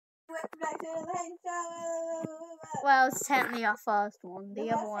back to the Hated Child. Well, it's technically our first one.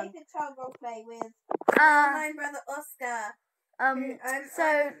 The other one. Hated Child roleplay with my online brother Oscar.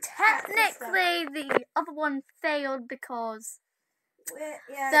 So technically the other one failed because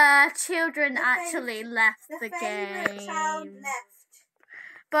the children actually left the game. Child left.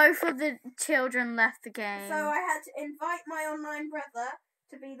 Both of the children left the game. So I had to invite my online brother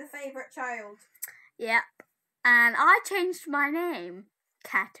to be the favourite child. Yep. And I changed my name.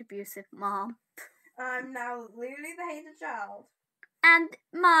 Cat Abusive Mom. I'm now Lulu the Hated Child. And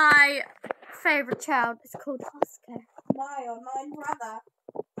my favourite child is called Oscar. My online brother.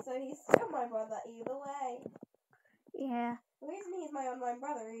 So he's still my brother either way. Yeah. The reason he's my online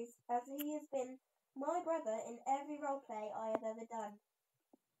brother is as he has been my brother in every roleplay I have ever done.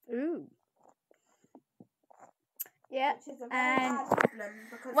 Ooh. Yeah. Which is a very bad problem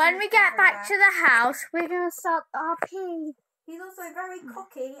because when we get back to the house, we're going to start our pee. He's also very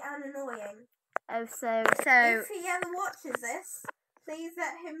cocky and annoying. Oh, so... If he ever watches this, please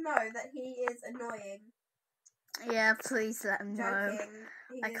let him know that he is annoying. Yeah, please let him know.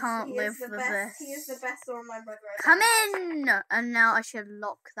 I can't live with this. He is the best online brother I've Come ever in! And now I shall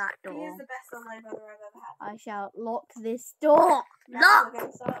lock that door. He is the best online brother I've ever had. I shall lock this door. That's Lock! what we're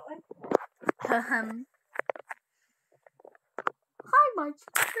going to start with. Hi, my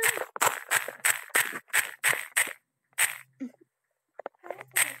children.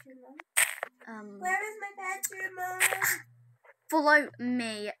 Where is my bedroom, Mom? Follow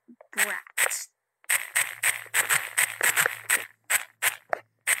me, brat.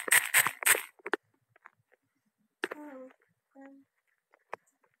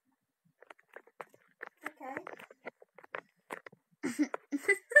 Okay.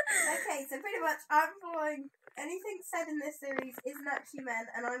 Okay, so pretty much I'm following anything said in this series isn't actually meant,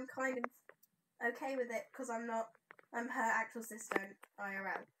 and I'm kind of okay with it because I'm her actual sister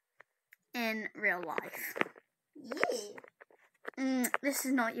IRL. In real life. Yeah. This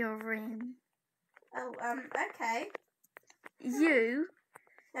is not your room. Oh, okay. You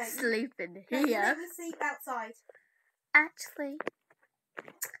sleep in here. You make me sleep outside. Actually,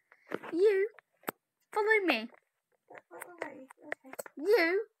 you follow me. Okay.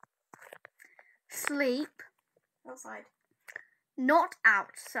 You sleep outside. Not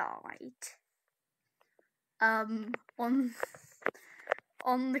outside.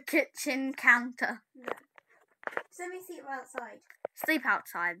 On the kitchen counter. No. So let me sleep outside. Sleep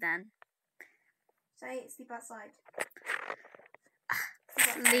outside then. Say sleep outside.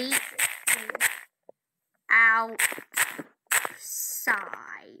 Sleep outside.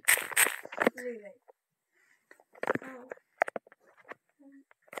 Really? Oh.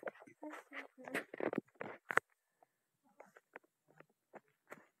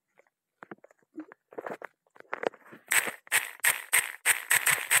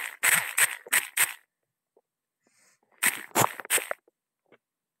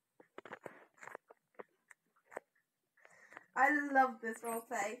 I love this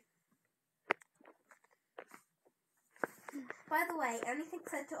roleplay. By the way, anything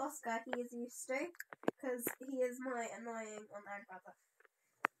said to Oscar, he is used to, because he is my annoying online brother.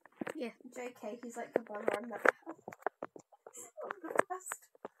 Yeah. JK, he's like the brother I've never had. I'm the best.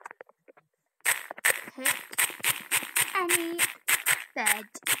 Pick any bed.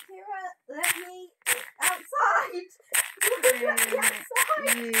 Kira, let me outside! Let me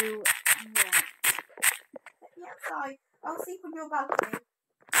outside! You want. Let me outside. I'll sleep on your balcony.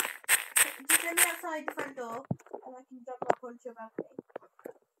 Just let me outside the front door, and I can jump up onto your balcony.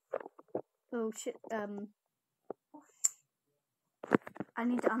 Oh shit, I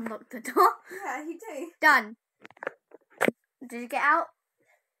need to unlock the door. Yeah, you do. Done. Did you get out?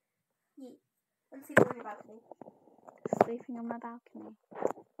 Yeah. I'm sleeping on your balcony. Sleeping on my balcony.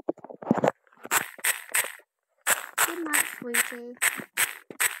 Good night, sweetie.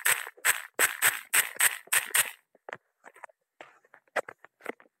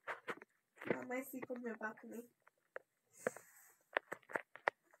 I might sleep on your balcony.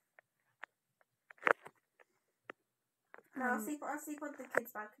 No, I'll sleep on the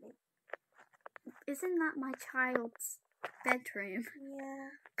kids' balcony. Isn't that my child's bedroom? Yeah.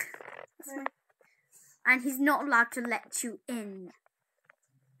 No. And he's not allowed to let you in.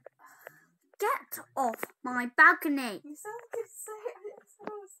 Get off my balcony. You sound like you're so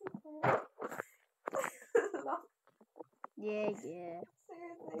Yeah.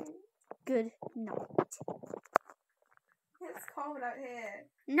 Seriously. Good night. It's cold out here.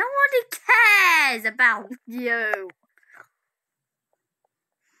 Nobody cares about you.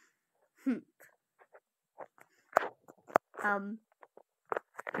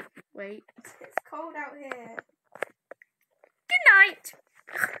 Wait. It's cold out here. Good night.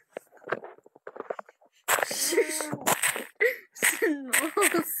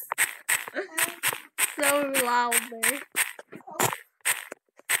 loudly.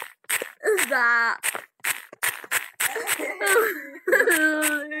 That.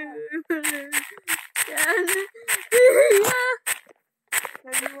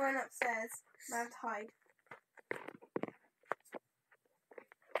 Maybe we went upstairs. I have to hide.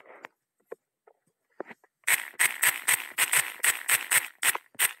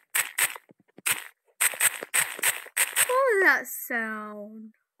 What was that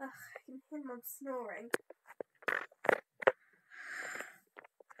sound? Ugh, I can hear Mum snoring.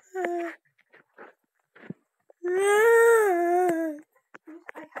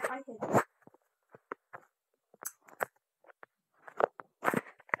 I hid it.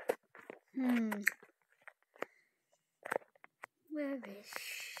 Where is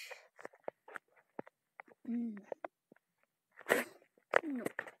she? No.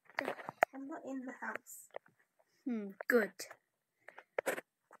 I'm not in the house. Good.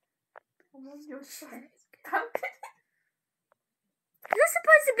 I'm on your son's balcony. You're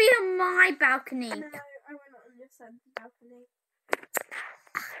supposed to be on my balcony. No, I went on your son's balcony.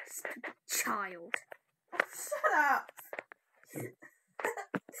 Stupid child. Shut up.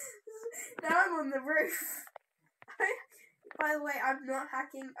 Now I'm on the roof. By the way, I'm not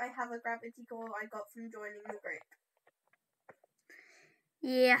hacking. I have a gravity core I got from joining the group.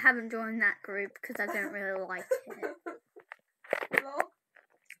 Yeah, I haven't joined that group because I don't really like it. Lol.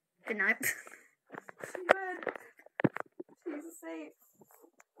 Good night. She went. She's asleep.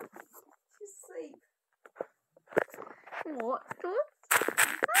 She's asleep. What?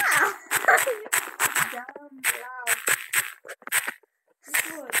 Ah! Damn loud.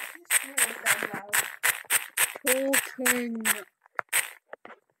 Good. You're damn loud. Talking.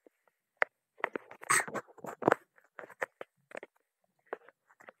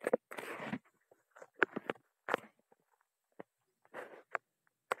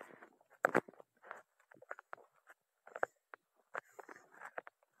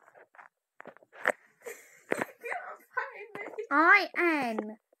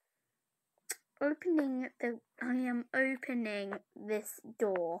 I am opening this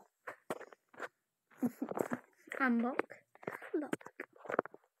door. Unlock. Lock.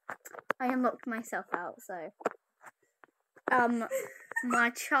 I unlocked myself out, so my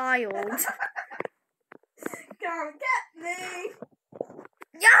child. Come get me!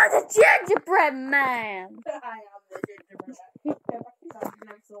 You're the gingerbread man! I am the gingerbread man. Go back inside, you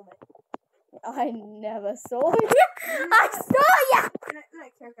never saw me. I never saw you. I saw you. No,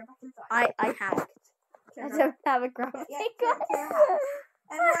 Kira, go back inside. I hacked. Kira, I don't have a graphic. Yeah, Kira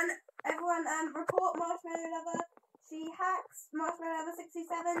everyone, report Marshmallow Lover. She hacks. Marshmallow Lover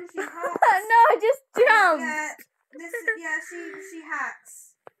 67. She hacks. No, I just jumped. She hacks.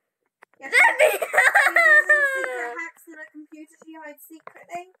 Yeah, Let me. she uses secret hacks in a computer she hides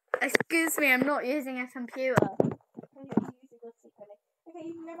secretly. Excuse me, I'm not using a computer. You're using it secretly. Okay,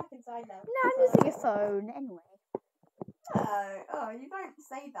 you can go back inside now. No, I'm using a phone anyway. Oh, you don't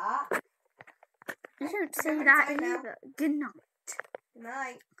say that. You don't Go say back that inside now. either. Good night. Good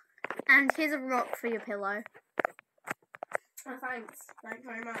night. And here's a rock for your pillow. Oh, thanks. Thanks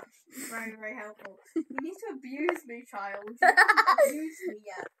very much. Very, very helpful. You need to abuse me, child. You haven't abused me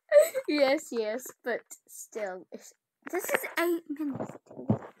yet. Yes, but still. This is 8 minutes.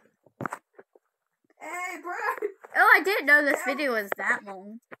 Hey, bro! Oh, I didn't know this video was that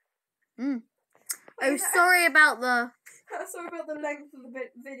long. Oh, sorry about the... Sorry about the length of the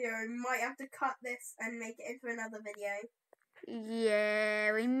video. We might have to cut this and make it into another video.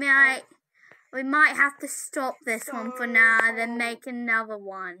 Yeah, we might have to stop this one for now and then make another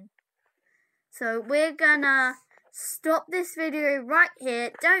one. So we're gonna stop this video right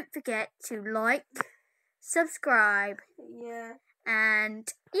here. Don't forget to like, subscribe. Yeah.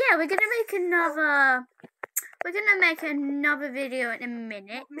 And yeah, we're gonna make another video in a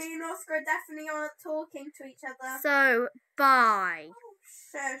minute. Me and Oscar definitely aren't talking to each other. So bye.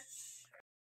 Shush.